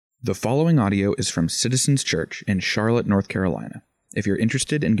The following audio is from Citizens Church in Charlotte, North Carolina. If you're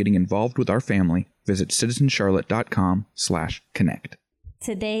interested in getting involved with our family, visit citizenscharlotte.com/connect.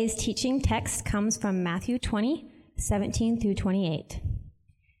 Today's teaching text comes from Matthew 20:17 through 28.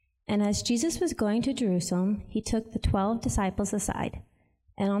 And as Jesus was going to Jerusalem, he took the 12 disciples aside,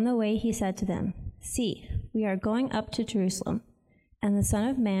 and on the way he said to them, "See, we are going up to Jerusalem, and the Son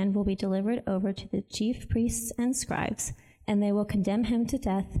of Man will be delivered over to the chief priests and scribes, and they will condemn him to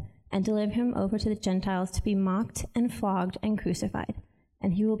death and deliver him over to the Gentiles to be mocked and flogged and crucified,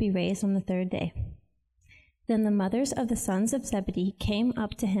 and he will be raised on the third day." Then the mothers of the sons of Zebedee came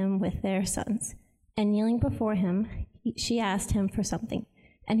up to him with their sons, and kneeling before him, she asked him for something.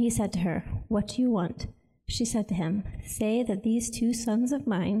 And he said to her, "What do you want?" She said to him, "Say that these two sons of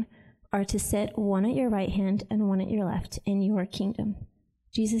mine are to sit one at your right hand and one at your left in your kingdom."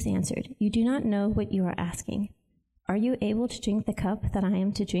 Jesus answered, "You do not know what you are asking. Are you able to drink the cup that I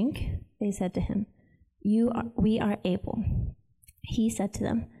am to drink?" They said to him, "We are able." He said to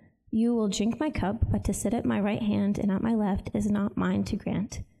them, "You will drink my cup, but to sit at my right hand and at my left is not mine to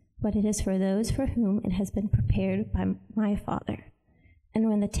grant, but it is for those for whom it has been prepared by my Father." And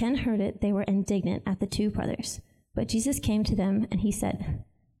when the 10 heard it, they were indignant at the two brothers. But Jesus came to them, and he said,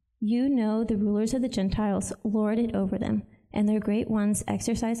 "You know the rulers of the Gentiles lord it over them, and their great ones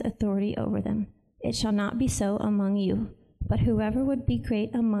exercise authority over them. It shall not be so among you, but whoever would be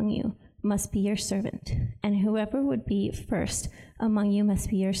great among you must be your servant, and whoever would be first among you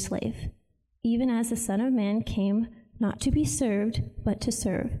must be your slave, even as the Son of Man came not to be served, but to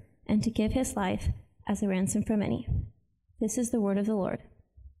serve, and to give his life as a ransom for many." This is the word of the Lord.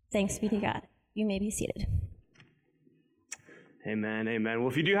 Thanks be to God. You may be seated. Amen, amen. Well,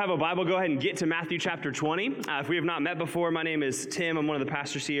 if you do have a Bible, go ahead and get to Matthew chapter 20. If we have not met before, my name is Tim. I'm one of the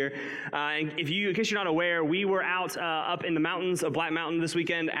pastors here. And in case you're not aware, we were out up in the mountains of Black Mountain this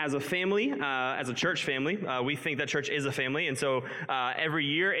weekend as a family, as a church family. We think that church is a family. And so every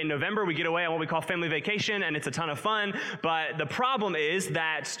year in November, we get away on what we call family vacation, and it's a ton of fun. But the problem is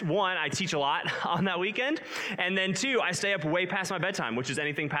that, one, I teach a lot on that weekend. And then two, I stay up way past my bedtime, which is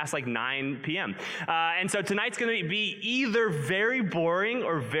anything past like 9 p.m. And so tonight's going to be either very boring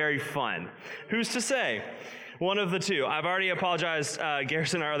or very fun. Who's to say? One of the two. I've already apologized,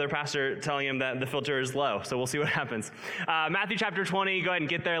 Garrison, our other pastor, telling him that the filter is low, so we'll see what happens. Matthew chapter 20, go ahead and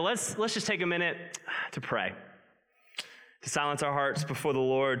get there. Let's just take a minute to pray, to silence our hearts before the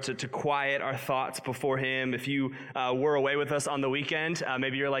Lord, to quiet our thoughts before him. If you were away with us on the weekend,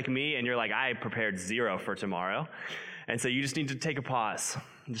 maybe you're like me and you're like, I prepared 0 for tomorrow. And so you just need to take a pause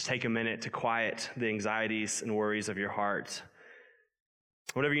and just take a minute to quiet the anxieties and worries of your heart.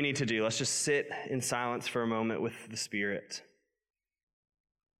 Whatever you need to do, let's just sit in silence for a moment with the Spirit.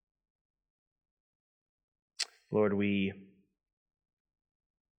 Lord, we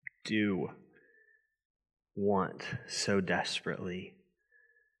do want so desperately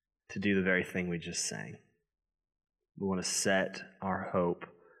to do the very thing we just sang. We want to set our hope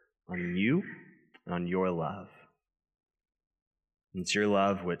on you and on your love. It's your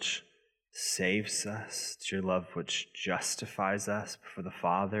love which saves us. It's your love which justifies us before the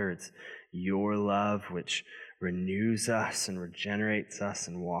Father. It's your love which renews us and regenerates us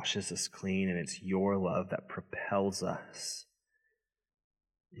and washes us clean. And it's your love that propels us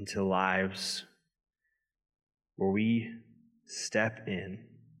into lives where we step in,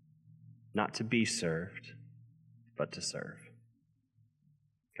 not to be served, but to serve.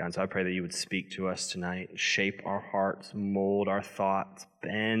 God, so I pray that you would speak to us tonight, shape our hearts, mold our thoughts,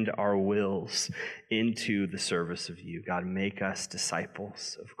 bend our wills into the service of you. God, make us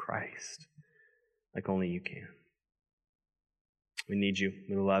disciples of Christ like only you can. We need you.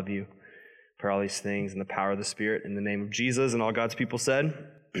 We love you. Pray all these things in the power of the Spirit in the name of Jesus, and all God's people said,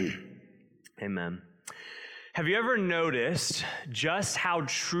 Amen. Have you ever noticed just how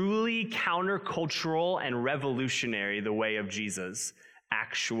truly countercultural and revolutionary the way of Jesus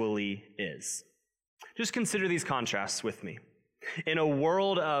actually is? Just consider these contrasts with me. In a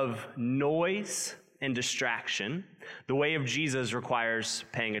world of noise and distraction, the way of Jesus requires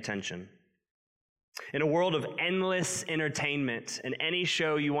paying attention. In a world of endless entertainment and any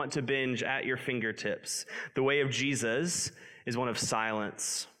show you want to binge at your fingertips, the way of Jesus is one of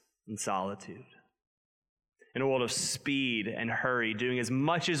silence and solitude. In a world of speed and hurry, doing as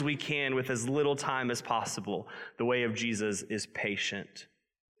much as we can with as little time as possible, the way of Jesus is patient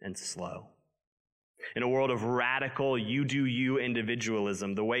and slow. In a world of radical you-do-you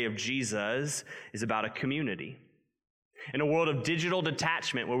individualism, the way of Jesus is about a community. In a world of digital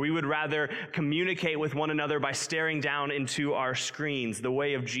detachment, where we would rather communicate with one another by staring down into our screens, the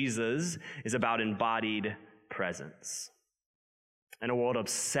way of Jesus is about embodied presence. in a world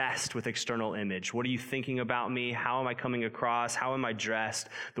obsessed with external image. What are you thinking about me? How am I coming across? How am I dressed?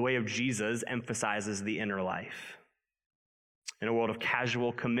 The way of Jesus emphasizes the inner life. In a world of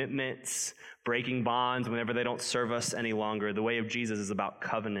casual commitments, breaking bonds whenever they don't serve us any longer, the way of Jesus is about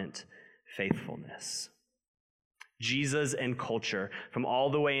covenant faithfulness. Jesus and culture, from all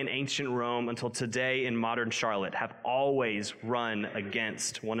the way in ancient Rome until today in modern Charlotte, have always run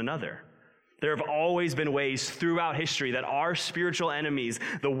against one another. There have always been ways throughout history that our spiritual enemies,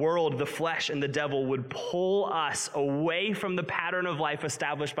 the world, the flesh, and the devil, would pull us away from the pattern of life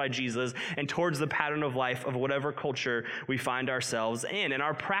established by Jesus and towards the pattern of life of whatever culture we find ourselves in. And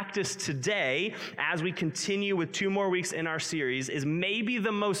our practice today, as we continue with 2 more weeks in our series, is maybe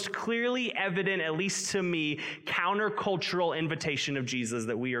the most clearly evident, at least to me, countercultural invitation of Jesus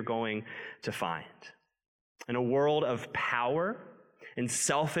that we are going to find. In a world of power and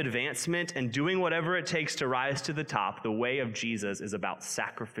self-advancement and doing whatever it takes to rise to the top, the way of Jesus is about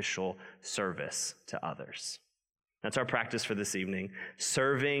sacrificial service to others. That's our practice for this evening,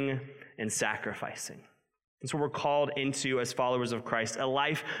 serving and sacrificing. That's what we're called into as followers of Christ, a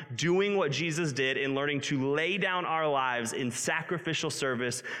life doing what Jesus did in learning to lay down our lives in sacrificial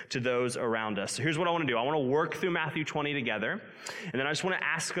service to those around us. So here's what I want to do. I want to work through Matthew 20 together, and then I just want to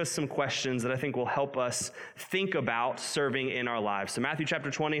ask us some questions that I think will help us think about serving in our lives. So Matthew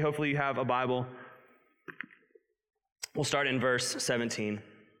chapter 20, hopefully you have a Bible. We'll start in verse 17.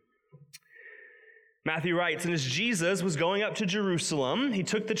 Matthew writes, "And as Jesus was going up to Jerusalem, he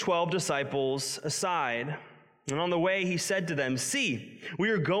took the 12 disciples aside. And on the way he said to them, 'See, we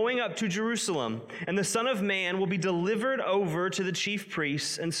are going up to Jerusalem, and the Son of Man will be delivered over to the chief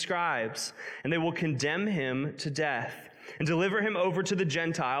priests and scribes, and they will condemn him to death, and deliver him over to the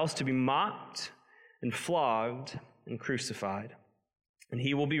Gentiles to be mocked and flogged and crucified. And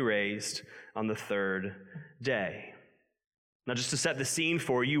he will be raised on the 3rd day.'" Now, just to set the scene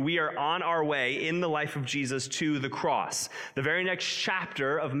for you, we are on our way in the life of Jesus to the cross. The very next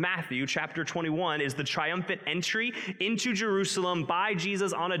chapter of Matthew, chapter 21, is the triumphant entry into Jerusalem by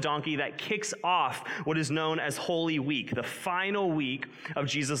Jesus on a donkey that kicks off what is known as Holy Week, the final week of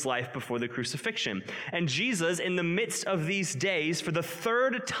Jesus' life before the crucifixion. And Jesus, in the midst of these days, for the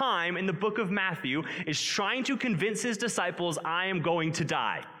 3rd time in the book of Matthew, is trying to convince his disciples, "I am going to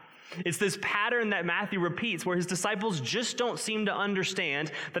die." It's this pattern that Matthew repeats where his disciples just don't seem to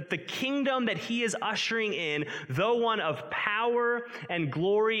understand that the kingdom that he is ushering in, though one of power and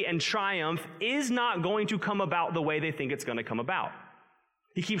glory and triumph, is not going to come about the way they think it's going to come about.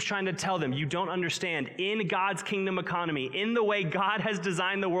 He keeps trying to tell them, you don't understand. In God's kingdom economy, in the way God has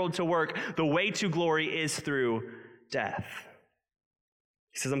designed the world to work, the way to glory is through death.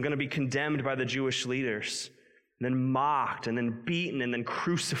 He says, "I'm going to be condemned by the Jewish leaders, and then mocked, and then beaten, and then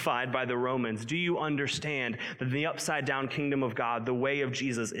crucified by the Romans. Do you understand that in the upside-down kingdom of God, the way of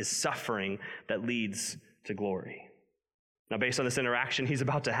Jesus is suffering that leads to glory?" Now, based on this interaction he's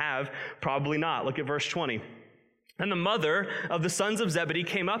about to have, probably not. Look at verse 20. "And the mother of the sons of Zebedee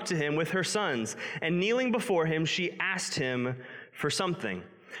came up to him with her sons, and kneeling before him, she asked him for something."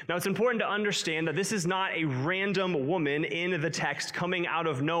 Now, it's important to understand that this is not a random woman in the text coming out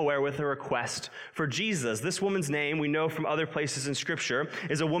of nowhere with a request for Jesus. This woman's name, we know from other places in Scripture,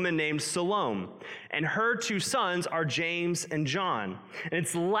 is a woman named Salome. And her 2 sons are James and John. And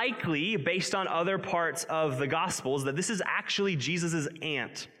it's likely, based on other parts of the Gospels, that this is actually Jesus'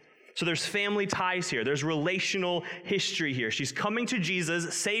 aunt. So there's family ties here. There's relational history here. She's coming to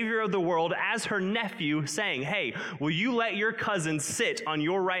Jesus, Savior of the world, as her nephew, saying, "Hey, will you let your cousin sit on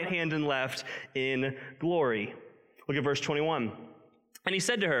your right hand and left in glory?" Look at verse 21. "And he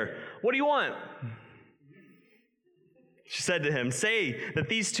said to her, 'What do you want?' She said to him, 'Say that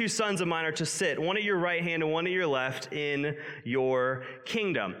these 2 sons of mine are to sit, one at your right hand and one at your left, in your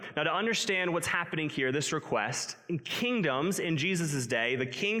kingdom.'" Now, to understand what's happening here, this request, in kingdoms in Jesus' day, the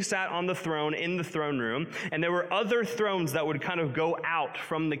king sat on the throne in the throne room, and there were other thrones that would kind of go out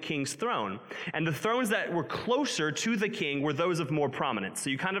from the king's throne. And the thrones that were closer to the king were those of more prominence. So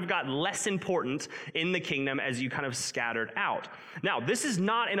you kind of got less important in the kingdom as you kind of scattered out. Now, this is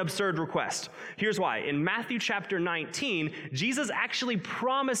not an absurd request. Here's why. In Matthew chapter 19, Jesus actually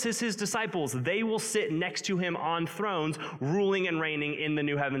promises his disciples they will sit next to him on thrones, ruling and reigning in the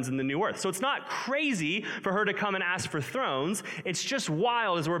new heavens and the new earth. So it's not crazy for her to come and ask for thrones. It's just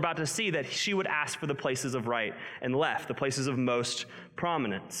wild, as we're about to see, that she would ask for the places of right and left, the places of most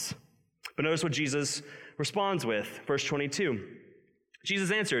prominence. But notice what Jesus responds with, verse 22.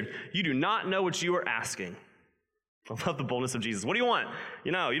 Jesus answered, "You do not know what you are asking." I love the boldness of Jesus. What do you want?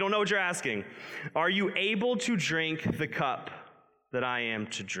 You don't know what you're asking. "Are you able to drink the cup that I am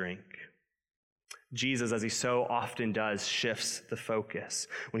to drink?" Jesus, as he so often does, shifts the focus.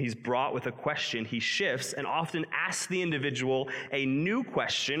 When he's brought with a question, he shifts and often asks the individual a new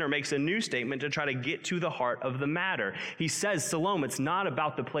question or makes a new statement to try to get to the heart of the matter. He says, Salome, it's not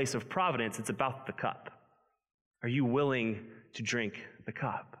about the place of providence, it's about the cup. Are you willing to drink the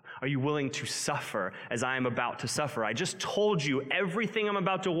cup? Are you willing to suffer as I am about to suffer? I just told you everything I'm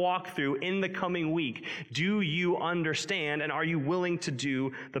about to walk through in the coming week. Do you understand, and are you willing to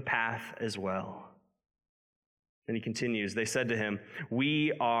do the path as well? And he continues, they said to him,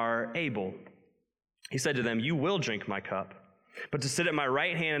 we are able. He said to them, you will drink my cup, but to sit at my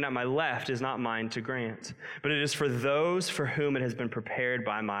right hand and at my left is not mine to grant, but it is for those for whom it has been prepared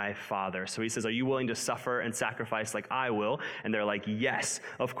by my Father. So he says, are you willing to suffer and sacrifice like I will? And they're like, yes,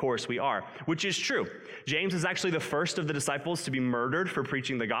 of course we are, which is true. James is actually the first of the disciples to be murdered for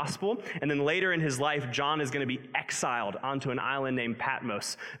preaching the gospel. And then later in his life, John is going to be exiled onto an island named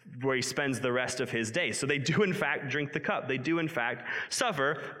Patmos, where he spends the rest of his days. So they do in fact drink the cup. They do in fact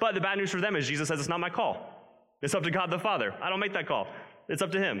suffer. But the bad news for them is Jesus says, it's not my call. It's up to God the Father. I don't make that call. It's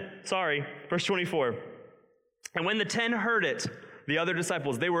up to him. Sorry. Verse 24. And when the 10 heard it, the other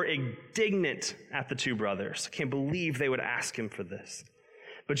disciples, they were indignant at the two brothers. I can't believe they would ask him for this.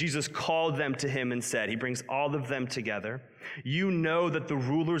 But Jesus called them to him and said, he brings all of them together. You know that the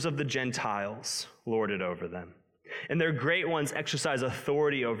rulers of the Gentiles lord it over them, and their great ones exercise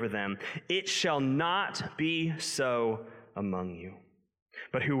authority over them. It shall not be so among you.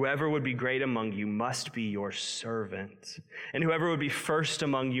 But whoever would be great among you must be your servant, and whoever would be first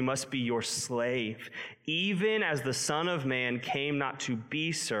among you must be your slave, even as the Son of Man came not to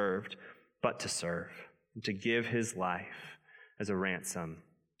be served, but to serve, and to give his life as a ransom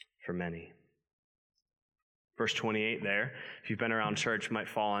for many. Verse 28 there, if you've been around church, might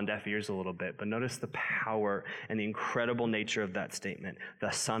fall on deaf ears a little bit, but notice the power and the incredible nature of that statement. The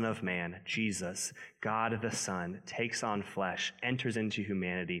Son of Man, Jesus, God the Son, takes on flesh, enters into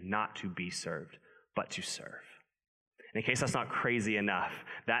humanity, not to be served, but to serve. And in case that's not crazy enough,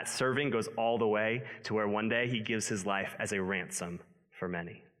 that serving goes all the way to where one day he gives his life as a ransom for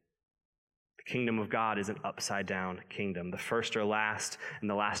many. The kingdom of God is an upside-down kingdom. The first are last, and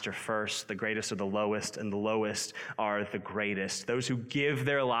the last are first. The greatest are the lowest, and the lowest are the greatest. Those who give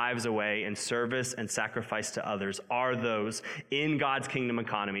their lives away in service and sacrifice to others are those in God's kingdom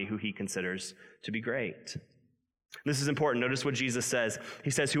economy who he considers to be great. This is important. Notice what Jesus says.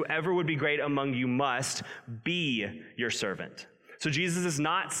 He says, whoever would be great among you must be your servant. So Jesus is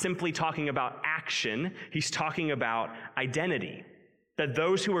not simply talking about action. He's talking about identity. That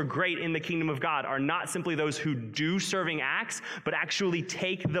those who are great in the kingdom of God are not simply those who do serving acts, but actually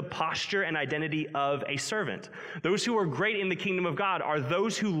take the posture and identity of a servant. Those who are great in the kingdom of God are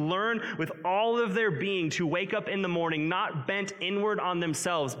those who learn with all of their being to wake up in the morning, not bent inward on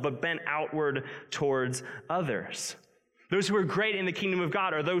themselves, but bent outward towards others. Those who are great in the kingdom of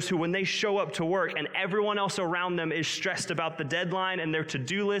God are those who, when they show up to work and everyone else around them is stressed about the deadline and their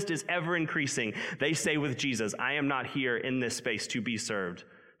to-do list is ever increasing, they say with Jesus, I am not here in this space to be served,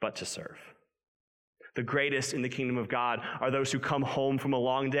 but to serve. The greatest in the kingdom of God are those who come home from a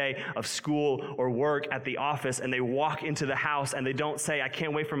long day of school or work at the office, and they walk into the house and they don't say, I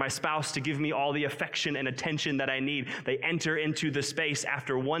can't wait for my spouse to give me all the affection and attention that I need. They enter into the space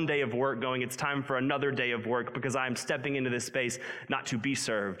after one day of work going, it's time for another day of work because I'm stepping into this space not to be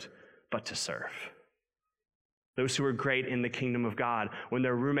served, but to serve. Those who are great in the kingdom of God, when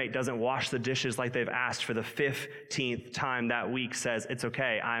their roommate doesn't wash the dishes like they've asked for the 15th time that week, says, it's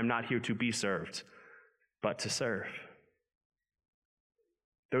okay, I am not here to be served, but to serve.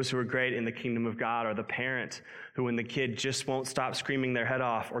 Those who are great in the kingdom of God are the parent who, when the kid just won't stop screaming their head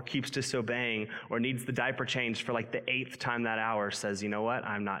off or keeps disobeying or needs the diaper changed for like the 8th time that hour, says, you know what?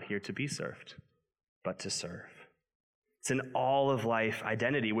 I'm not here to be served, but to serve. It's an all of life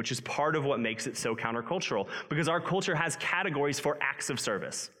identity, which is part of what makes it so countercultural, because our culture has categories for acts of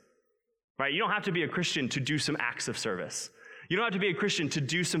service, right? You don't have to be a Christian to do some acts of service. You don't have to be a Christian to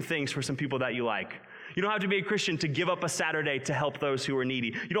do some things for some people that you like. You don't have to be a Christian to give up a Saturday to help those who are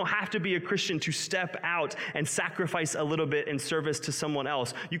needy. You don't have to be a Christian to step out and sacrifice a little bit in service to someone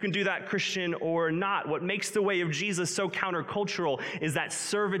else. You can do that, Christian or not. What makes the way of Jesus so countercultural is that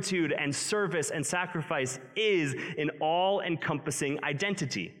servitude and service and sacrifice is an all-encompassing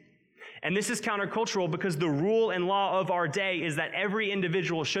identity. And this is countercultural because the rule and law of our day is that every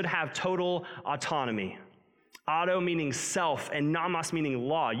individual should have total autonomy. Auto meaning self and nomos meaning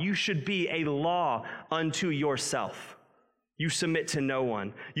law. You should be a law unto yourself. You submit to no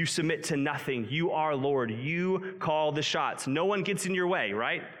one. You submit to nothing. You are Lord. You call the shots. No one gets in your way,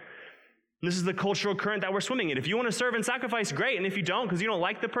 right? And this is the cultural current that we're swimming in. If you want to serve and sacrifice, great. And if you don't, because you don't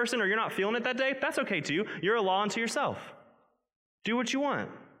like the person or you're not feeling it that day, that's okay too. You're a law unto yourself. Do what you want.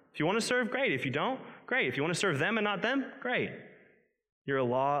 If you want to serve, great. If you don't, great. If you want to serve them and not them, great. You're a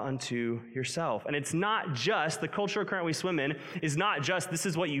law unto yourself. And it's not just, the cultural current we swim in is not just this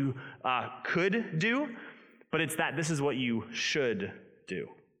is what you could do, but it's that this is what you should do.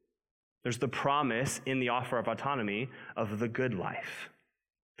 There's the promise in the offer of autonomy of the good life.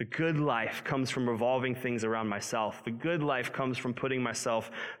 The good life comes from revolving things around myself. The good life comes from putting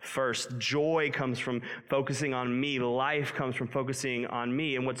myself first. Joy comes from focusing on me. Life comes from focusing on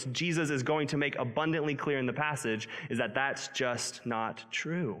me. And what Jesus is going to make abundantly clear in the passage is that that's just not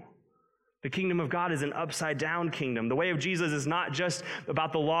true. The kingdom of God is an upside down kingdom. The way of Jesus is not just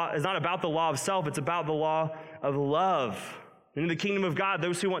about the law, it's not about the law of self, it's about the law of love. And in the kingdom of God,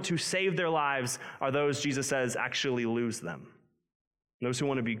 those who want to save their lives are those, Jesus says, actually lose them. Those who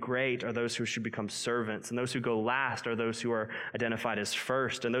want to be great are those who should become servants, and those who go last are those who are identified as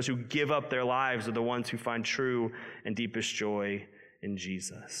first, and those who give up their lives are the ones who find true and deepest joy in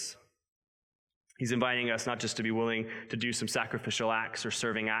Jesus. He's inviting us not just to be willing to do some sacrificial acts or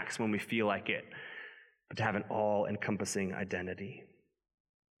serving acts when we feel like it, but to have an all-encompassing identity.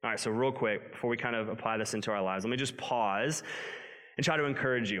 All right, so real quick, before we kind of apply this into our lives, let me just pause and try to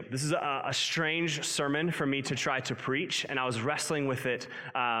encourage you. This is a strange sermon for me to try to preach, and I was wrestling with it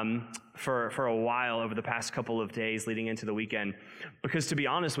for a while over the past couple of days leading into the weekend. Because to be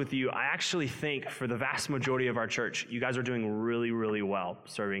honest with you, I actually think for the vast majority of our church, you guys are doing really, really well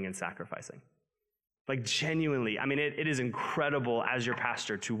serving and sacrificing. Like genuinely, I mean, it is incredible as your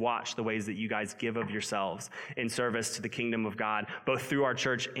pastor to watch the ways that you guys give of yourselves in service to the kingdom of God, both through our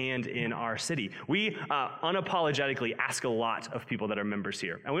church and in our city. We unapologetically ask a lot of people that are members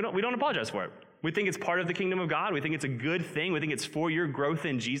here, and we don't apologize for it. We think it's part of the kingdom of God. We think it's a good thing. We think it's for your growth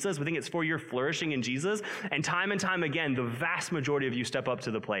in Jesus. We think it's for your flourishing in Jesus. And time again, the vast majority of you step up to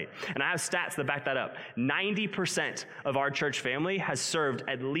the plate. And I have stats that back that up. 90% of our church family has served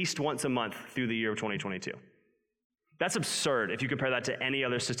at least once a month through the year of 2022. That's absurd if you compare that to any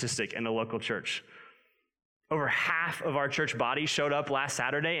other statistic in a local church. Over half of our church body showed up last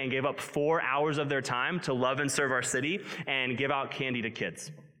Saturday and gave up 4 hours of their time to love and serve our city and give out candy to kids.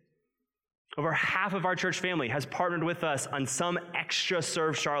 Over half of our church family has partnered with us on some extra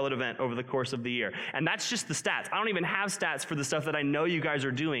Serve Charlotte event over the course of the year. And that's just the stats. I don't even have stats for the stuff that I know you guys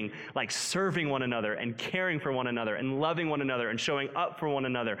are doing, like serving one another and caring for one another and loving one another and showing up for one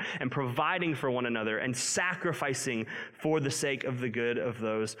another and providing for one another and sacrificing for the sake of the good of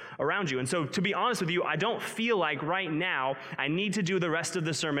those around you. And so to be honest with you, I don't feel like right now I need to do the rest of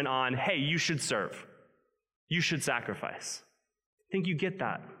the sermon on, hey, you should serve. You should sacrifice. I think you get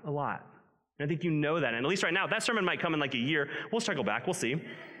that a lot. I think you know that. And at least right now, that sermon might come in like a year. We'll circle back. We'll see. But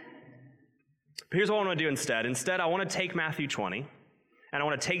here's what I want to do instead. Instead, I want to take Matthew 20, and I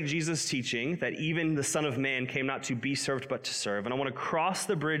want to take Jesus' teaching that even the Son of Man came not to be served, but to serve. And I want to cross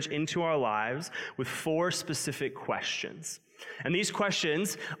the bridge into our lives with 4 specific questions. And these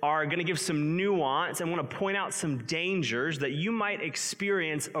questions are going to give some nuance and want to point out some dangers that you might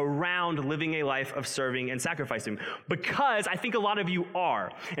experience around living a life of serving and sacrificing, because I think a lot of you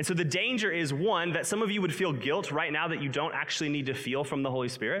are. And so the danger is, one, that some of you would feel guilt right now that you don't actually need to feel from the Holy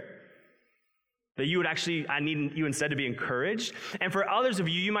Spirit. That you would actually, I need you instead to be encouraged. And for others of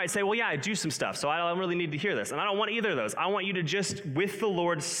you, you might say, well, yeah, I do some stuff, so I don't really need to hear this. And I don't want either of those. I want you to just, with the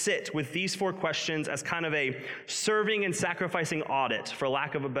Lord, sit with these 4 questions as kind of a serving and sacrificing audit, for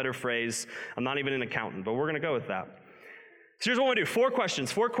lack of a better phrase. I'm not even an accountant, but we're going to go with that. So here's what we're going to do.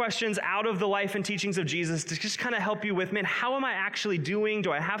 4 questions out of the life and teachings of Jesus to just kind of help you with, man, how am I actually doing?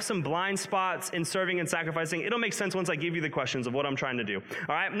 Do I have some blind spots in serving and sacrificing? It'll make sense once I give you the questions of what I'm trying to do.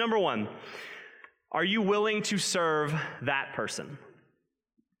 All right, number 1. Are you willing to serve that person?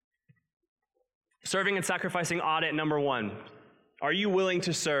 Serving and sacrificing audit number 1. Are you willing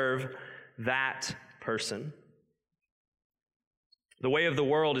to serve that person? The way of the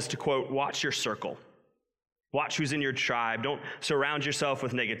world is to, quote, watch your circle. Watch who's in your tribe. Don't surround yourself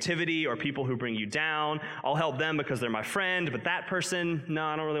with negativity or people who bring you down. I'll help them because they're my friend, but that person, no,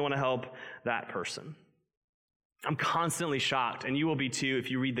 I don't really want to help that person. I'm constantly shocked, and you will be too if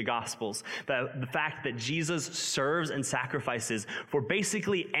you read the Gospels, that the fact that Jesus serves and sacrifices for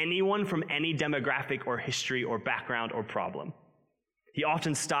basically anyone from any demographic or history or background or problem. He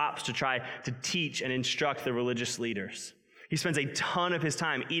often stops to try to teach and instruct the religious leaders. He spends a ton of his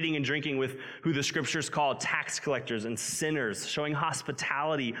time eating and drinking with who the scriptures call tax collectors and sinners, showing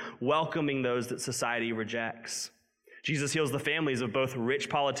hospitality, welcoming those that society rejects. Jesus heals the families of both rich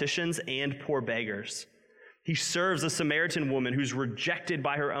politicians and poor beggars. He serves a Samaritan woman who's rejected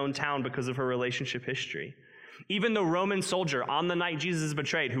by her own town because of her relationship history. Even the Roman soldier on the night Jesus is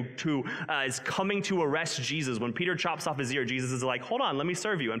betrayed, who is coming to arrest Jesus, when Peter chops off his ear, Jesus is like, hold on, let me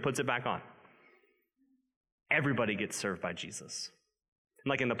serve you, and puts it back on. Everybody gets served by Jesus.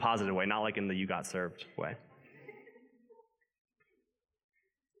 Like in the positive way, not like in the you got served way.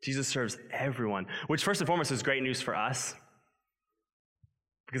 Jesus serves everyone, which first and foremost is great news for us.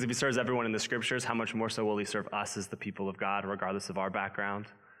 Because if he serves everyone in the scriptures, how much more so will he serve us as the people of God, regardless of our background,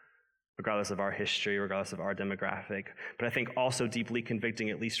 regardless of our history, regardless of our demographic. But I think also deeply convicting,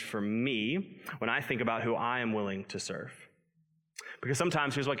 at least for me, when I think about who I am willing to serve. Because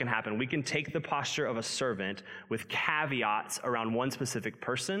sometimes here's what can happen. We can take the posture of a servant with caveats around one specific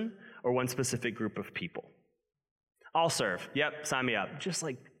person or one specific group of people. I'll serve. Yep, sign me up. Just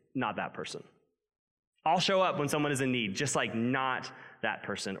like not that person. I'll show up when someone is in need, just like not that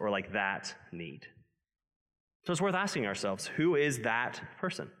person or like that need. So it's worth asking ourselves, who is that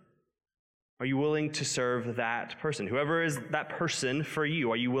person? Are you willing to serve that person? Whoever is that person for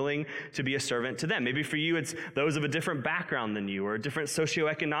you, are you willing to be a servant to them? Maybe for you, it's those of a different background than you or a different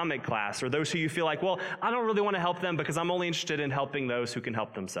socioeconomic class, or those who you feel like, well, I don't really want to help them because I'm only interested in helping those who can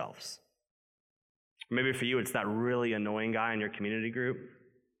help themselves. Maybe for you, it's that really annoying guy in your community group.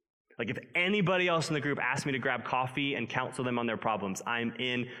 Like if anybody else in the group asked me to grab coffee and counsel them on their problems, I'm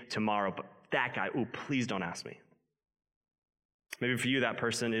in tomorrow. But that guy, please don't ask me. Maybe for you, that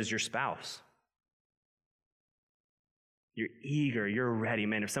person is your spouse. You're eager, you're ready.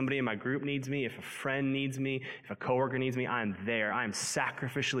 Man, if somebody in my group needs me, if a friend needs me, if a coworker needs me, I'm there. I'm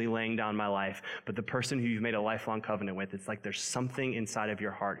sacrificially laying down my life. But the person who you've made a lifelong covenant with, it's like there's something inside of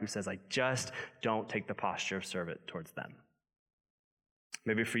your heart who says, I just don't take the posture of servant towards them.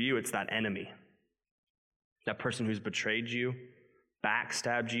 Maybe for you, it's that enemy, that person who's betrayed you,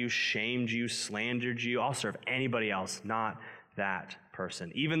 backstabbed you, shamed you, slandered you. I'll serve anybody else, not that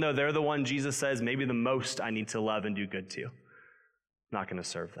person. Even though they're the one Jesus says maybe the most I need to love and do good to. I'm not going to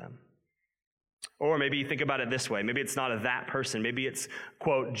serve them. Or maybe you think about it this way. Maybe it's not a that person. Maybe it's,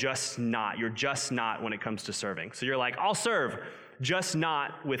 quote, just not. You're just not when it comes to serving. So you're like, I'll serve, just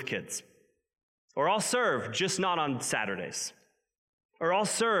not with kids. Or I'll serve, just not on Saturdays. Or I'll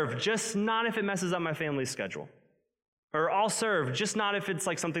serve, just not if it messes up my family's schedule. Or I'll serve, just not if it's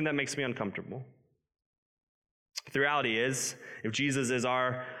like something that makes me uncomfortable. The reality is, if Jesus is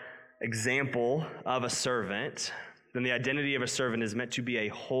our example of a servant, then the identity of a servant is meant to be a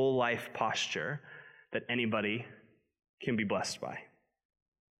whole life posture that anybody can be blessed by.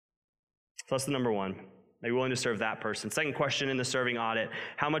 So that's the number one. Are you willing to serve that person? Second question in the serving audit,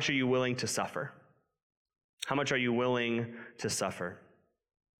 how much are you willing to suffer? How much are you willing to suffer?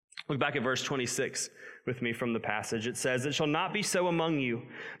 Look back at verse 26 with me from the passage. It says, "It shall not be so among you,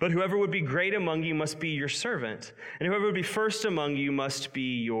 but whoever would be great among you must be your servant, and whoever would be first among you must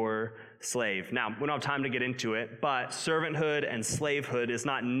be your slave." Now, we don't have time to get into it, but servanthood and slavehood is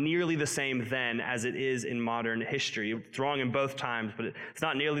not nearly the same then as it is in modern history. It's wrong in both times, but it's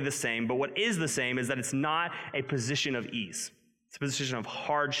not nearly the same. But what is the same is that it's not a position of ease. It's a position of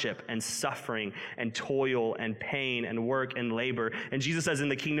hardship and suffering and toil and pain and work and labor. And Jesus says in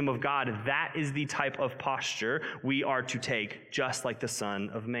the kingdom of God, that is the type of posture we are to take, just like the Son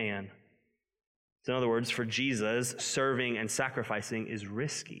of Man. So in other words, for Jesus, serving and sacrificing is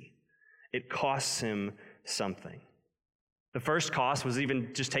risky. It costs him something. The first cost was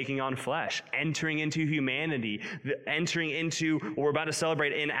even just taking on flesh, entering into humanity, entering into what we're about to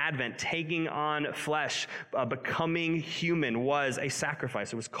celebrate in Advent, taking on flesh, becoming human was a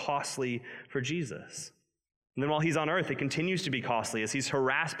sacrifice. It was costly for Jesus. And then while he's on earth, it continues to be costly as he's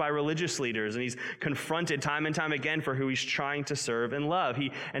harassed by religious leaders and he's confronted time and time again for who he's trying to serve and love. He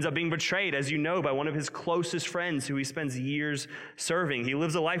ends up being betrayed, as you know, by one of his closest friends who he spends years serving. He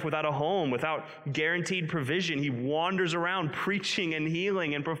lives a life without a home, without guaranteed provision. He wanders around preaching and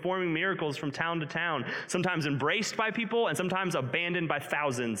healing and performing miracles from town to town, sometimes embraced by people and sometimes abandoned by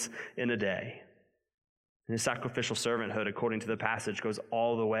thousands in a day. And his sacrificial servanthood, according to the passage, goes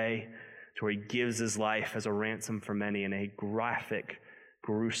all the way to where he gives his life as a ransom for many in a graphic,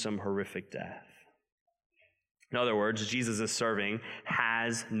 gruesome, horrific death. In other words, Jesus' serving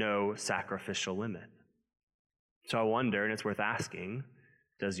has no sacrificial limit. So I wonder, and it's worth asking,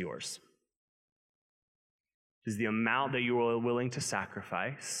 does yours? Does the amount that you are willing to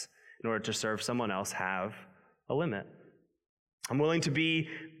sacrifice in order to serve someone else have a limit? I'm willing to be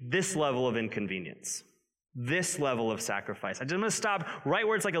this level of inconvenience, this level of sacrifice. I'm going to stop right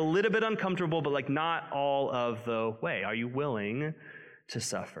where it's like a little bit uncomfortable, but like not all of the way. Are you willing to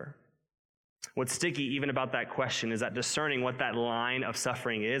suffer? What's sticky even about that question is that discerning what that line of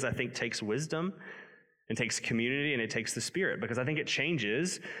suffering is, I think, takes wisdom. It takes community and it takes the Spirit, because I think it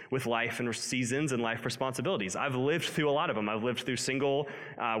changes with life and seasons and life responsibilities. I've lived through a lot of them. I've lived through single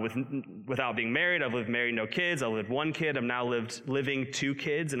without being married. I've lived married, no kids. I've lived one kid. I'm now living 2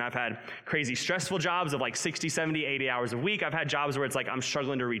 kids, and I've had crazy stressful jobs of like 60, 70, 80 hours a week. I've had jobs where it's like I'm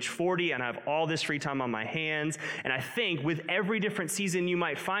struggling to reach 40 and I have all this free time on my hands. And I think with every different season you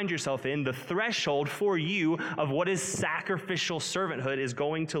might find yourself in, the threshold for you of what is sacrificial servanthood is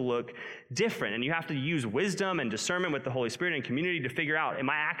going to look different. And you have to use wisdom and discernment with the Holy Spirit and community to figure out, am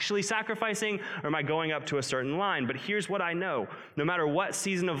I actually sacrificing or am I going up to a certain line? But here's what I know. No matter what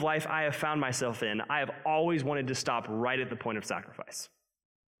season of life I have found myself in, I have always wanted to stop right at the point of sacrifice.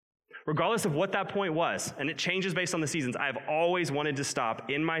 Regardless of what that point was, and it changes based on the seasons, I have always wanted to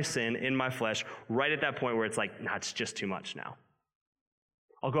stop in my sin, in my flesh, right at that point where it's like, nah, it's just too much now.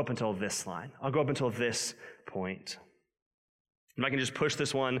 I'll go up until this line. I'll go up until this point. If I can just push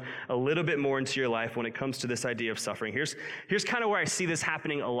this one a little bit more into your life when it comes to this idea of suffering. Here's kind of where I see this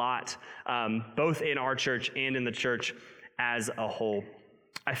happening a lot, both in our church and in the church as a whole.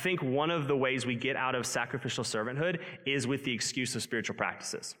 I think one of the ways we get out of sacrificial servanthood is with the excuse of spiritual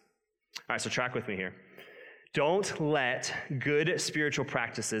practices. All right, so track with me here. Don't let good spiritual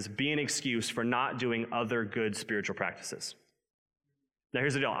practices be an excuse for not doing other good spiritual practices. Now,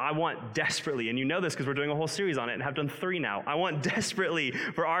 here's the deal. I want desperately, and you know this because we're doing a whole series on it and have done 3 now. I want desperately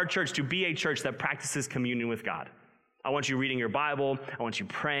for our church to be a church that practices communion with God. I want you reading your Bible. I want you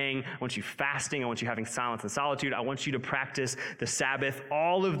praying. I want you fasting. I want you having silence and solitude. I want you to practice the Sabbath,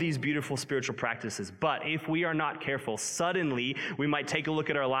 all of these beautiful spiritual practices. But if we are not careful, suddenly we might take a look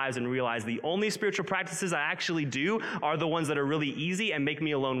at our lives and realize the only spiritual practices I actually do are the ones that are really easy and make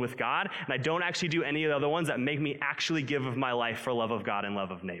me alone with God. And I don't actually do any of the other ones that make me actually give of my life for love of God and love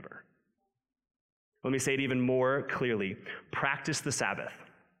of neighbor. Let me say it even more clearly. Practice the Sabbath.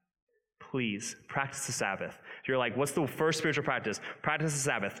 Please practice the Sabbath. If you're like, what's the first spiritual practice? Practice the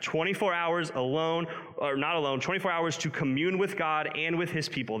Sabbath. 24 hours alone, or not alone, 24 hours to commune with God and with his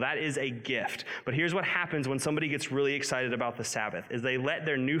people. That is a gift. But here's what happens when somebody gets really excited about the Sabbath, is they let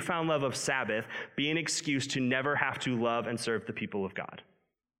their newfound love of Sabbath be an excuse to never have to love and serve the people of God.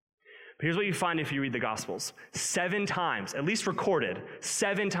 Here's what you find if you read the Gospels. 7 times, at least recorded,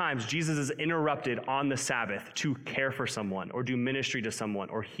 7 times Jesus is interrupted on the Sabbath to care for someone or do ministry to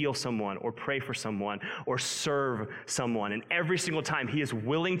someone or heal someone or pray for someone or serve someone. And every single time he is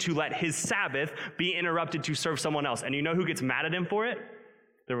willing to let his Sabbath be interrupted to serve someone else. And you know who gets mad at him for it?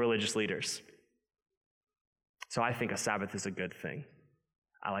 The religious leaders. So I think a Sabbath is a good thing.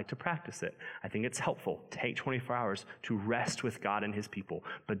 I like to practice it. I think it's helpful. Take 24 hours to rest with God and his people,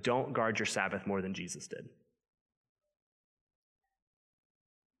 but don't guard your Sabbath more than Jesus did.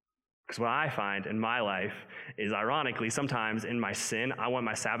 Because what I find in my life is, ironically, sometimes in my sin, I want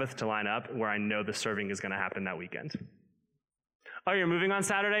my Sabbath to line up where I know the serving is going to happen that weekend. Oh, you're moving on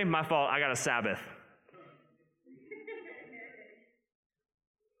Saturday? My fault. I got a Sabbath.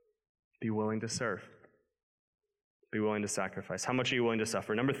 Be willing to serve. Be willing to sacrifice. How much are you willing to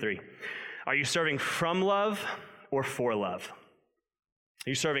suffer? Number 3, are you serving from love or for love? Are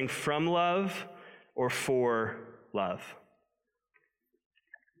you serving from love or for love?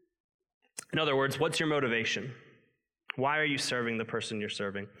 In other words, what's your motivation? Why are you serving the person you're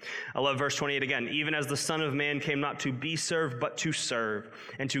serving? I love verse 28 again. Even as the Son of Man came not to be served, but to serve,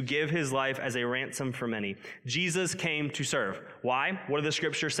 and to give his life as a ransom for many. Jesus came to serve. Why? What do the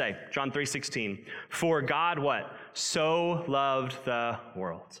scriptures say? John 3:16. For God what? So loved the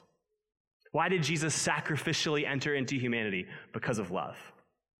world. Why did Jesus sacrificially enter into humanity? Because of love.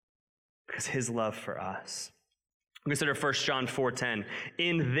 Because his love for us. Consider 1 John 4:10.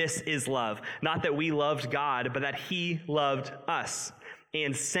 In this is love, not that we loved God, but that he loved us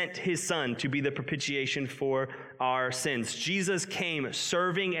and sent his Son to be the propitiation for our sins. Jesus came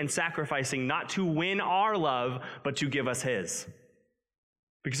serving and sacrificing not to win our love, but to give us his.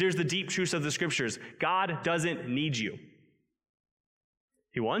 Because here's the deep truth of the scriptures. God doesn't need you.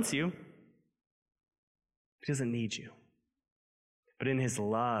 He wants you. He doesn't need you. But in his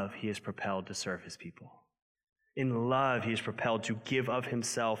love, he is propelled to serve his people. In love, he is propelled to give of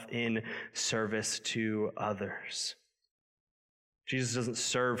himself in service to others. Jesus doesn't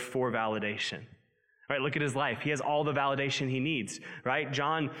serve for validation. Right, look at his life. He has all the validation he needs, right?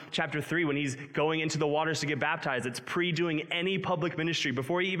 John chapter 3, when he's going into the waters to get baptized, it's pre-doing any public ministry.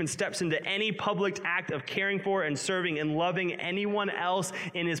 Before he even steps into any public act of caring for and serving and loving anyone else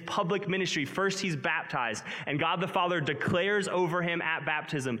in his public ministry, first he's baptized. And God the Father declares over him at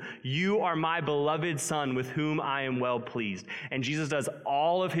baptism, "You are my beloved Son with whom I am well pleased." And Jesus does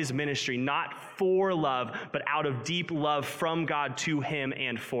all of his ministry, not for love, but out of deep love from God to him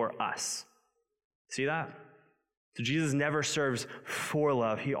and for us. See that? So Jesus never serves for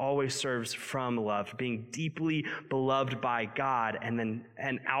love. He always serves from love, being deeply beloved by God and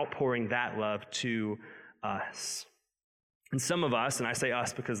outpouring that love to us. And some of us, and I say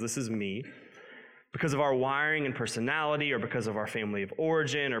us because this is me, because of our wiring and personality or because of our family of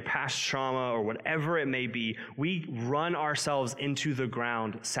origin or past trauma or whatever it may be, we run ourselves into the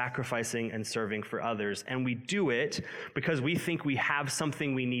ground sacrificing and serving for others. And we do it because we think we have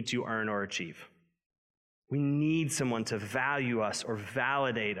something we need to earn or achieve. We need someone to value us or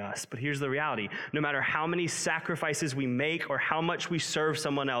validate us. But here's the reality. No matter how many sacrifices we make or how much we serve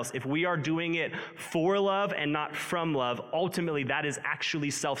someone else, if we are doing it for love and not from love, ultimately that is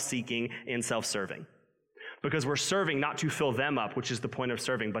actually self-seeking and self-serving. Because we're serving not to fill them up, which is the point of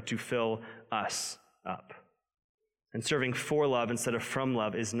serving, but to fill us up. And serving for love instead of from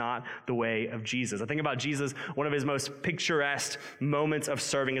love is not the way of Jesus. I think about Jesus, one of his most picturesque moments of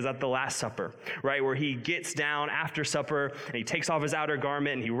serving is at the Last Supper, right? Where he gets down after supper and he takes off his outer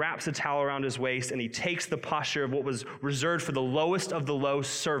garment and he wraps a towel around his waist and he takes the posture of what was reserved for the lowest of the low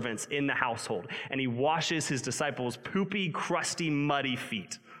servants in the household. And he washes his disciples' poopy, crusty, muddy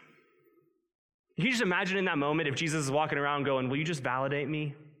feet. Can you just imagine in that moment if Jesus is walking around going, will you just validate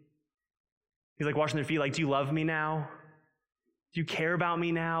me? He's like washing their feet, like, do you love me now? Do you care about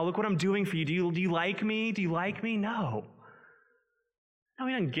me now? Look what I'm doing for you. Do you like me? Do you like me? No. No,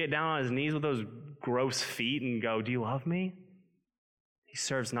 he doesn't get down on his knees with those gross feet and go, do you love me? He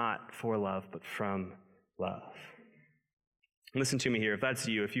serves not for love, but from love. Listen to me here. If that's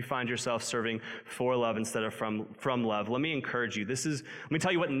you, if you find yourself serving for love instead of from love, let me encourage you. Let me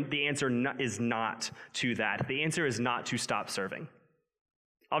tell you what the answer is not to that. The answer is not to stop serving.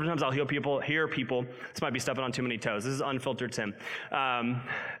 Oftentimes I'll hear people, this might be stepping on too many toes. This is unfiltered Tim. Enneagram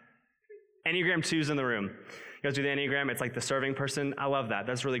 2's in the room. You guys do the Enneagram, it's like the serving person. I love that.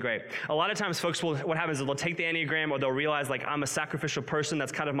 That's really great. A lot of times folks what happens is they'll take the Enneagram or they'll realize like I'm a sacrificial person.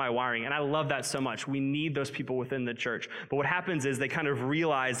 That's kind of my wiring. And I love that so much. We need those people within the church. But what happens is they kind of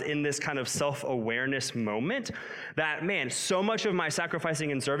realize in this kind of self-awareness moment that, man, so much of my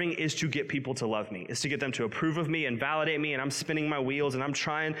sacrificing and serving is to get people to love me, is to get them to approve of me and validate me. And I'm spinning my wheels and I'm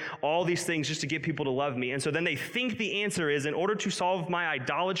trying all these things just to get people to love me. And so then they think the answer is, in order to solve my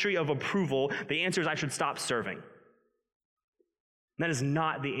idolatry of approval, the answer is I should stop serving. That is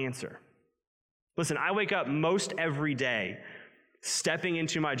not the answer. Listen, I wake up most every day stepping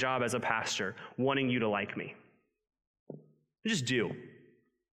into my job as a pastor wanting you to like me. I just do.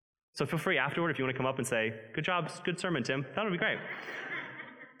 So feel free afterward if you want to come up and say, good job, good sermon, Tim. That would be great.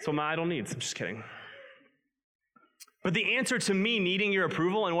 That's what my idol needs. I'm just kidding. But the answer to me needing your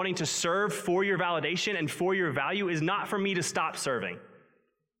approval and wanting to serve for your validation and for your value is not for me to stop serving.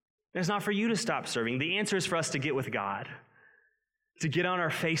 It's not for you to stop serving. The answer is for us to get with God, to get on our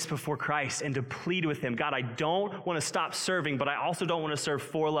face before Christ and to plead with him. God, I don't want to stop serving, but I also don't want to serve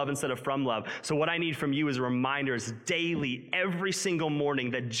for love instead of from love. So what I need from you is reminders daily, every single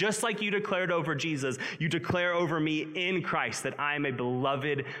morning, that just like you declared over Jesus, you declare over me in Christ that I am a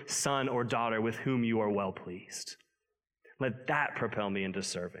beloved son or daughter with whom you are well pleased. Let that propel me into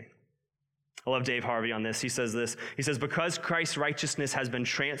serving. I love Dave Harvey on this. He says, because Christ's righteousness has been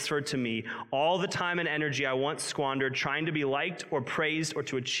transferred to me, all the time and energy I once squandered trying to be liked or praised or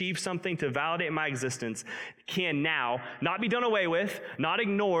to achieve something to validate my existence can now not be done away with, not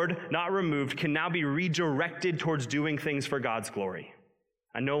ignored, not removed, can now be redirected towards doing things for God's glory.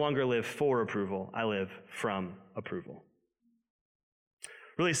 I no longer live for approval. I live from approval.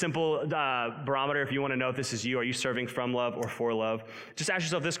 Really simple barometer if you want to know if this is you. Are you serving from love or for love? Just ask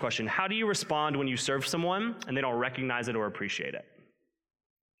yourself this question. How do you respond when you serve someone and they don't recognize it or appreciate it?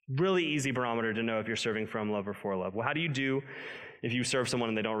 Really easy barometer to know if you're serving from love or for love. Well, how do you do if you serve someone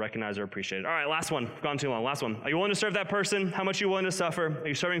and they don't recognize or appreciate it? All right, last one. Gone too long. Last one. Are you willing to serve that person? How much are you willing to suffer? Are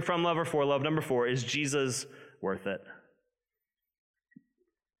you serving from love or for love? Number 4, is Jesus worth it?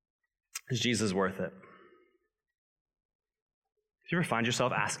 Is Jesus worth it? Do you ever find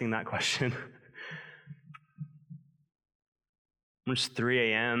yourself asking that question? When it's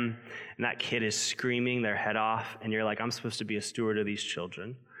 3 a.m. and that kid is screaming their head off and you're like, I'm supposed to be a steward of these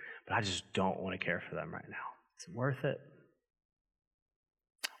children, but I just don't want to care for them right now. Is it worth it?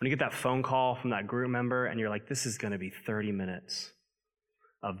 When you get that phone call from that group member and you're like, this is going to be 30 minutes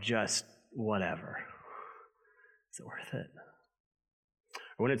of just whatever. Is it worth it?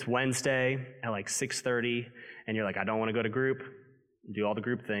 Or when it's Wednesday at like 6:30 and you're like, I don't want to go to group, do all the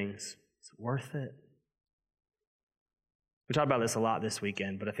group things. Is it worth it? We talked about this a lot this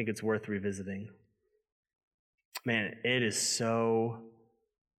weekend, but I think it's worth revisiting. Man, it is so...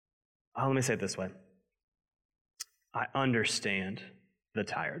 let me say it this way. I understand the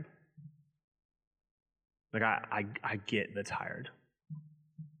tired. Like, I get the tired.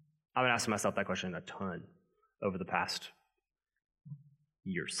 I've been asking myself that question a ton over the past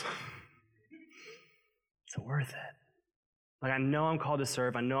years. Is it worth it? Like, I know I'm called to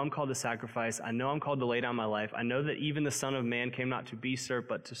serve. I know I'm called to sacrifice. I know I'm called to lay down my life. I know that even the Son of Man came not to be served,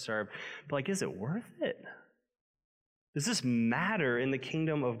 but to serve. But, like, is it worth it? Does this matter in the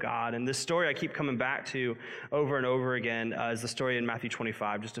kingdom of God? And this story I keep coming back to over and over again is the story in Matthew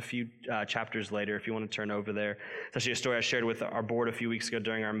 25, just a few chapters later, if you want to turn over there. It's actually a story I shared with our board a few weeks ago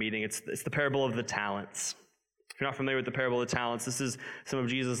during our meeting. It's the parable of the talents. If you're not familiar with the parable of the talents, this is some of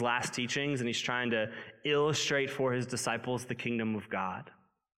Jesus' last teachings, and he's trying to illustrate for his disciples the kingdom of God.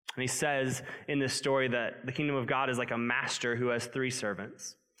 And he says in this story that the kingdom of God is like a master who has 3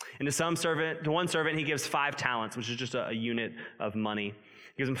 servants. And to one servant, he gives 5 talents, which is just a unit of money.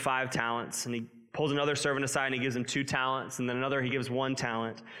 He gives him 5 talents, and he pulls another servant aside, and he gives him 2 talents, and then another, he gives 1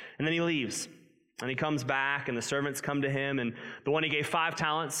 talent. And then he leaves. And he comes back, and the servants come to him, and the one he gave 5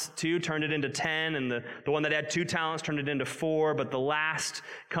 talents to turned it into 10, and the one that had 2 talents turned it into 4, but the last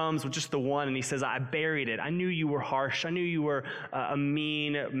comes with just the 1, and he says, I buried it. I knew you were harsh. I knew you were a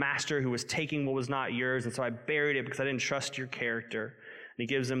mean master who was taking what was not yours, and so I buried it because I didn't trust your character. And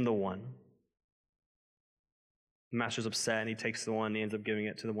he gives him the 1. The master's upset, and he takes the 1, and he ends up giving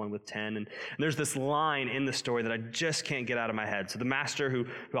it to the one with 10. And there's this line in the story that I just can't get out of my head. So the master, who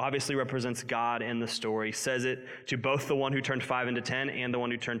obviously represents God in the story, says it to both the one who turned 5 into 10 and the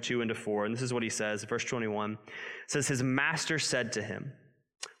one who turned 2 into 4. And this is what he says, verse 21. It says, his master said to him,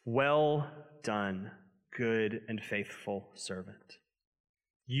 well done, good and faithful servant.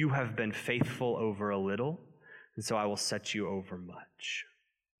 You have been faithful over a little, and so I will set you over much.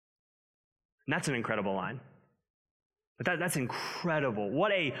 And that's an incredible line. But that's incredible.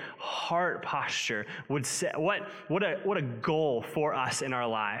 What a heart posture would say, what a goal for us in our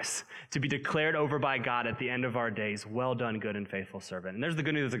lives to be declared over by God at the end of our days. Well done, good and faithful servant. And there's the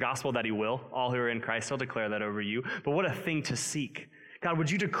good news of the gospel that he will. All who are in Christ, he'll declare that over you. But what a thing to seek. God, would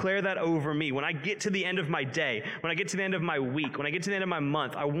you declare that over me? When I get to the end of my day, when I get to the end of my week, when I get to the end of my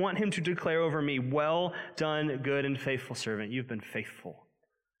month, I want him to declare over me, well done, good and faithful servant. You've been faithful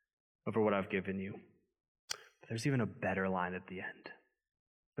over what I've given you. But there's even a better line at the end.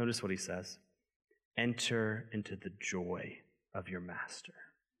 Notice what he says. Enter into the joy of your master.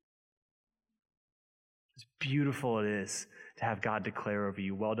 As beautiful it is to have God declare over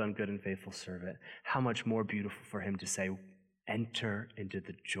you, well done, good and faithful servant. How much more beautiful for him to say, enter into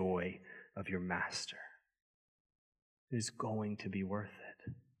the joy of your master. It is going to be worth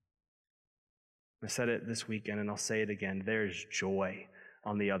it. I said it this weekend, and I'll say it again. There's joy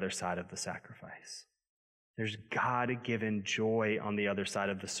on the other side of the sacrifice. There's God-given joy on the other side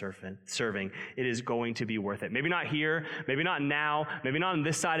of the serving. It is going to be worth it. Maybe not here, maybe not now, maybe not on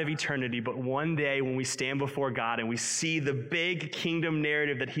this side of eternity, but one day when we stand before God and we see the big kingdom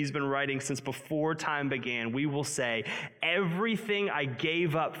narrative that he's been writing since before time began, we will say, everything I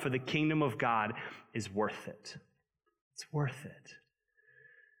gave up for the kingdom of God is worth it. It's worth it.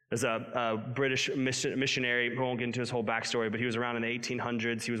 There's a British missionary, who won't get into his whole backstory, but he was around in the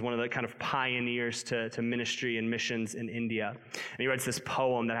 1800s. He was one of the kind of pioneers to ministry and missions in India. And he writes this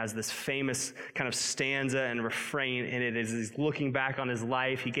poem that has this famous kind of stanza and refrain in it as he's looking back on his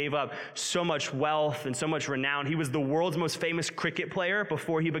life. He gave up so much wealth and so much renown. He was the world's most famous cricket player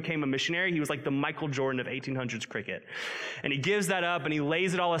before he became a missionary. He was like the Michael Jordan of 1800s cricket. And he gives that up and he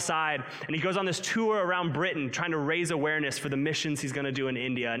lays it all aside. And he goes on this tour around Britain trying to raise awareness for the missions he's going to do in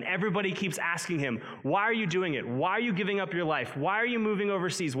India. And everybody keeps asking him, why are you doing it? Why are you giving up your life? Why are you moving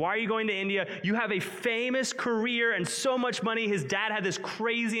overseas? Why are you going to India? You have a famous career and so much money. His dad had this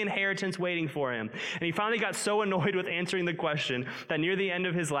crazy inheritance waiting for him. And he finally got so annoyed with answering the question that near the end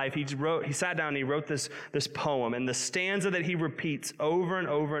of his life, he sat down and he wrote this poem. And the stanza that he repeats over and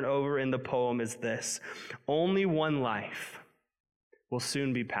over and over in the poem is this: only one life will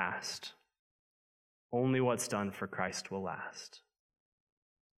soon be past. Only what's done for Christ will last.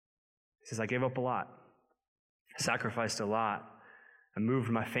 He says, I gave up a lot. I sacrificed a lot. I moved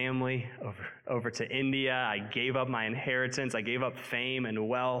my family over to India. I gave up my inheritance. I gave up fame and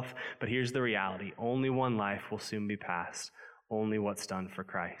wealth. But here's the reality. Only one life will soon be past. Only what's done for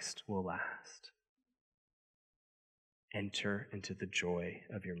Christ will last. Enter into the joy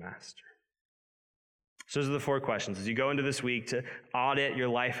of your master. So those are the 4 questions. As you go into this week to audit your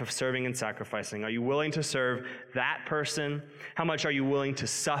life of serving and sacrificing, are you willing to serve that person? How much are you willing to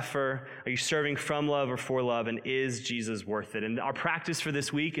suffer? Are you serving from love or for love? And is Jesus worth it? And our practice for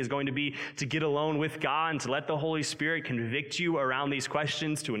this week is going to be to get alone with God and to let the Holy Spirit convict you around these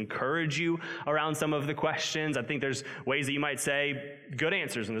questions, to encourage you around some of the questions. I think there's ways that you might say good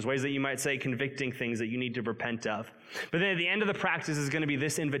answers, and there's ways that you might say convicting things that you need to repent of. But then at the end of the practice is going to be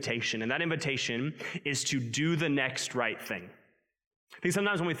this invitation, and that invitation is to do the next right thing. I think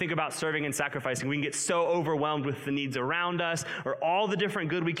sometimes when we think about serving and sacrificing, we can get so overwhelmed with the needs around us or all the different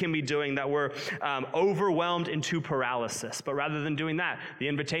good we can be doing that we're overwhelmed into paralysis. But rather than doing that, the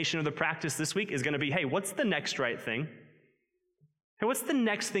invitation of the practice this week is going to be, hey, what's the next right thing? Hey, what's the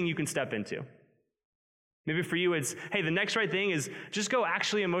next thing you can step into? Maybe for you it's, hey, the next right thing is just go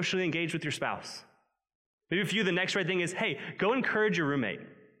actually emotionally engage with your spouse. Maybe for you the next right thing is, hey, go encourage your roommate.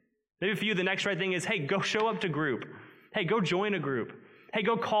 Maybe for you, the next right thing is, hey, go show up to group. Hey, go join a group. Hey,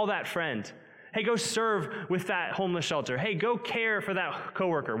 go call that friend. Hey, go serve with that homeless shelter. Hey, go care for that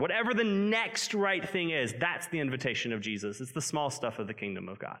coworker. Whatever the next right thing is, that's the invitation of Jesus. It's the small stuff of the kingdom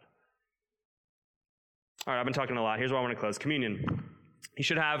of God. All right, I've been talking a lot. Here's where I want to close. Communion. You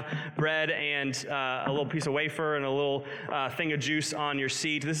should have bread and a little piece of wafer and a little thing of juice on your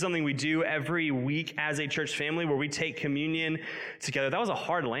seat. This is something we do every week as a church family where we take communion together. That was a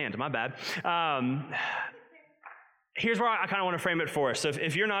hard land, my bad. Here's where I kind of want to frame it for us. So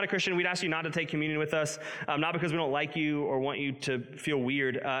if you're not a Christian, we'd ask you not to take communion with us, not because we don't like you or want you to feel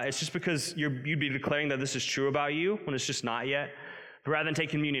weird. It's just because you'd be declaring that this is true about you when it's just not yet. But rather than take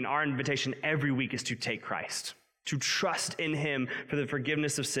communion, our invitation every week is to take Christ, to trust in him for the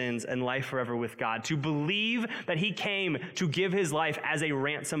forgiveness of sins and life forever with God, to believe that he came to give his life as a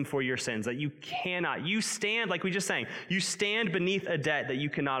ransom for your sins, that you stand, like we just sang, you stand beneath a debt that you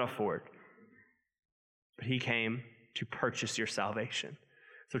cannot afford. But he came to purchase your salvation.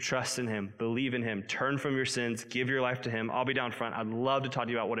 So trust in him, believe in him, turn from your sins, give your life to him. I'll be down front. I'd love to talk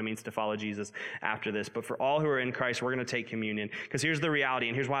to you about what it means to follow Jesus after this. But for all who are in Christ, we're going to take communion. Because here's the reality,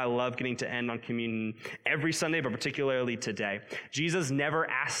 and here's why I love getting to end on communion every Sunday, but particularly today. Jesus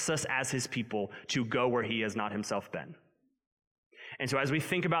never asks us as his people to go where he has not himself been. And so as we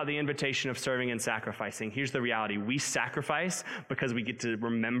think about the invitation of serving and sacrificing, here's the reality. We sacrifice because we get to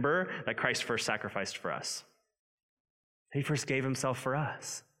remember that Christ first sacrificed for us. He first gave himself for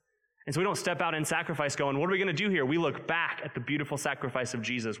us. And so we don't step out and sacrifice going, what are we going to do here? We look back at the beautiful sacrifice of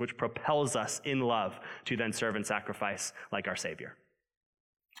Jesus, which propels us in love to then serve and sacrifice like our Savior.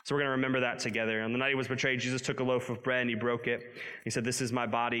 So we're going to remember that together. On the night he was betrayed, Jesus took a loaf of bread and he broke it. He said, this is my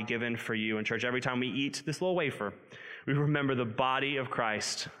body given for you. And church, every time we eat this little wafer, we remember the body of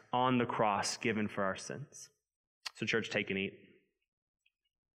Christ on the cross given for our sins. So church, take and eat.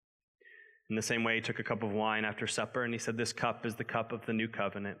 In the same way, he took a cup of wine after supper, and he said, this cup is the cup of the new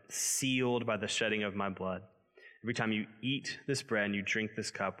covenant, sealed by the shedding of my blood. Every time you eat this bread and you drink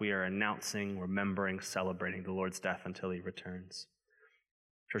this cup, we are announcing, remembering, celebrating the Lord's death until he returns.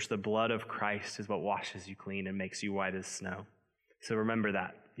 Church, the blood of Christ is what washes you clean and makes you white as snow. So remember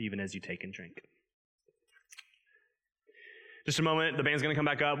that, even as you take and drink. Just a moment, the band's going to come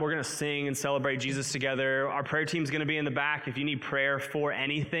back up. We're going to sing and celebrate Jesus together. Our prayer team's going to be in the back. If you need prayer for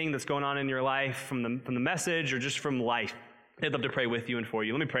anything that's going on in your life, from the message or just from life, they'd love to pray with you and for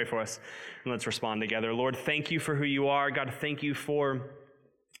you. Let me pray for us, and let's respond together. Lord, thank you for who you are. God, thank you for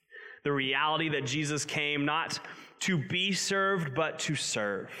the reality that Jesus came not to be served, but to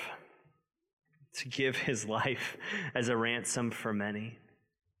serve, to give his life as a ransom for many.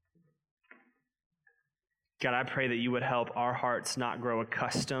 God, I pray that you would help our hearts not grow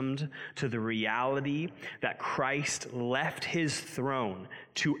accustomed to the reality that Christ left his throne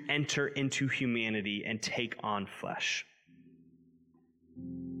to enter into humanity and take on flesh.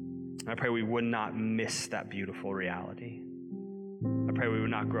 I pray we would not miss that beautiful reality. I pray we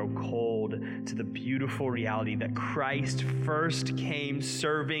would not grow cold to the beautiful reality that Christ first came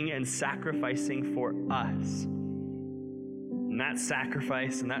serving and sacrificing for us. And that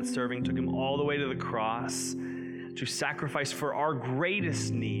sacrifice and that serving took him all the way to the cross to sacrifice for our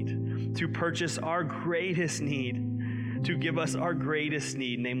greatest need, to purchase our greatest need, to give us our greatest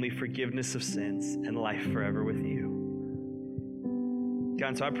need, namely forgiveness of sins and life forever with you. God,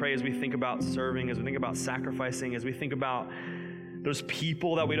 and so I pray as we think about serving, as we think about sacrificing, as we think about those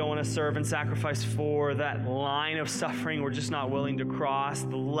people that we don't want to serve and sacrifice for, that line of suffering we're just not willing to cross,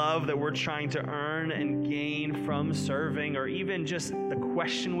 the love that we're trying to earn and gain from serving, or even just the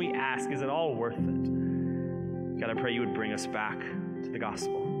question we ask, is it all worth it? God, I pray you would bring us back to the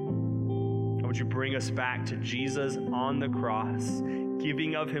gospel. I would you bring us back to Jesus on the cross,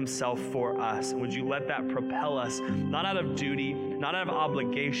 giving of himself for us? And would you let that propel us, not out of duty, not out of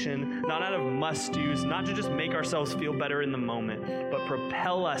obligation, not out of must-dos, not to just make ourselves feel better in the moment, but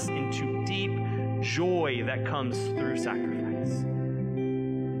propel us into deep joy that comes through sacrifice,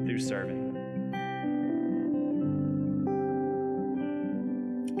 through serving.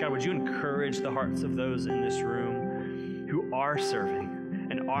 God, would you encourage the hearts of those in this room who are serving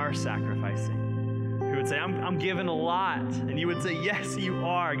and are sacrificing, who would say, I'm giving a lot, and you would say, yes, you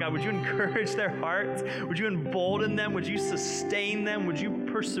are. God, would you encourage their hearts? Would you embolden them? Would you sustain them? Would you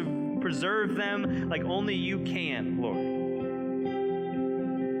preserve them like only you can, Lord?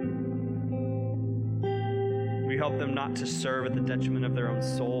 Would you help them not to serve at the detriment of their own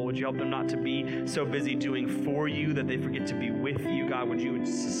soul? Would you help them not to be so busy doing for you that they forget to be with you? God, would you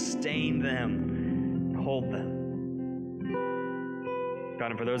sustain them, hold them? God,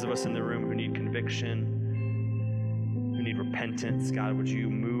 and for those of us in the room who need conviction, who need repentance, God, would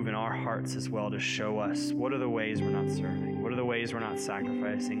you move in our hearts as well to show us what are the ways we're not serving? What are the ways we're not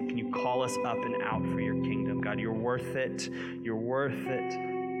sacrificing? Can you call us up and out for your kingdom? God, you're worth it. You're worth it.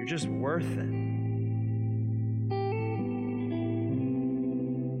 You're just worth it.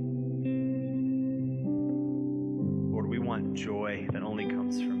 Lord, we want joy that only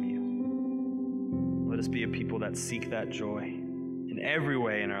comes from you. Let us be a people that seek that joy in every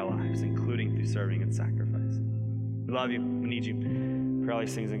way in our lives, including through serving and sacrifice. We love you. We need you. Pray all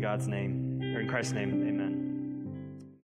these things in God's name, or in Christ's name. Amen.